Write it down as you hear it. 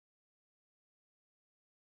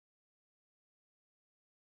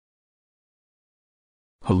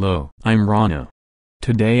Hello, I'm Ronno.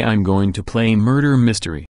 Today I'm going to play Murder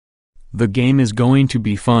Mystery. The game is going to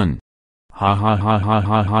be fun. Ha ha ha ha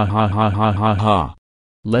ha ha ha ha ha ha ha.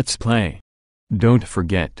 Let's play. Don't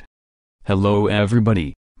forget. Hello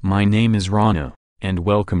everybody, my name is Ronno, and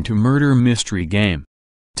welcome to Murder Mystery Game.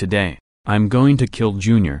 Today, I'm going to kill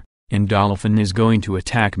Junior, and Dolphin is going to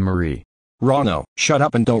attack Marie. Ronno, shut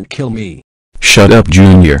up and don't kill me. Shut up,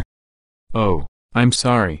 Junior. Oh, I'm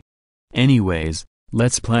sorry. Anyways,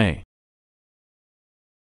 let's play.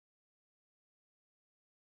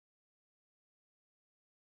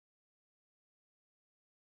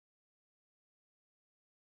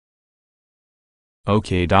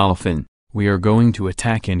 Okay, Dolphin, we are going to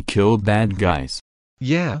attack and kill bad guys.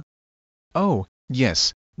 Yeah? Oh,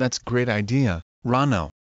 yes, that's great idea, Ronno.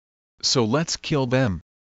 So let's kill them.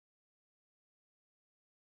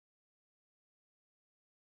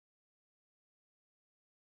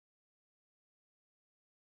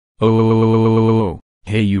 Oh,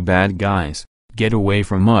 hey you bad guys, get away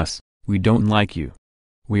from us, we don't like you.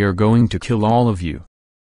 We are going to kill all of you.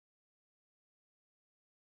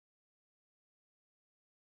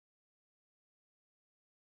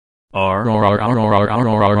 R.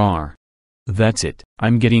 That's it,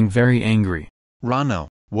 I'm getting very angry. Ronno,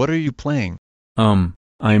 what are you playing? I'm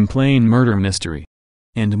playing Murder Mystery.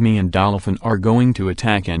 And me and Dolphin are going to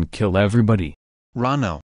attack and kill everybody.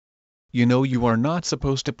 Ronno, you know you are not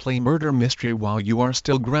supposed to play Murder Mystery while you are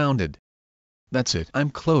still grounded. That's it, I'm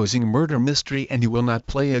closing Murder Mystery and you will not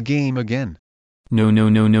play a game again. No,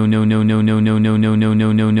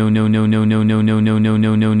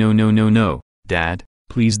 Dad,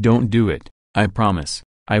 please don't do it. I promise,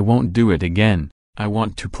 I won't do it again. I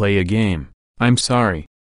want to play a game. I'm sorry.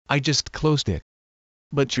 I just closed it.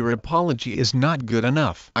 But your apology is not good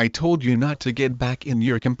enough. I told you not to get back in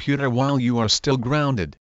your computer while you are still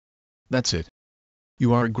grounded. That's it.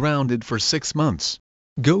 You are grounded for 6 months.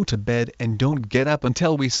 Go to bed and don't get up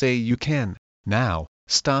until we say you can. Now,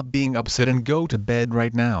 stop being upset and go to bed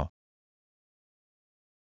right now.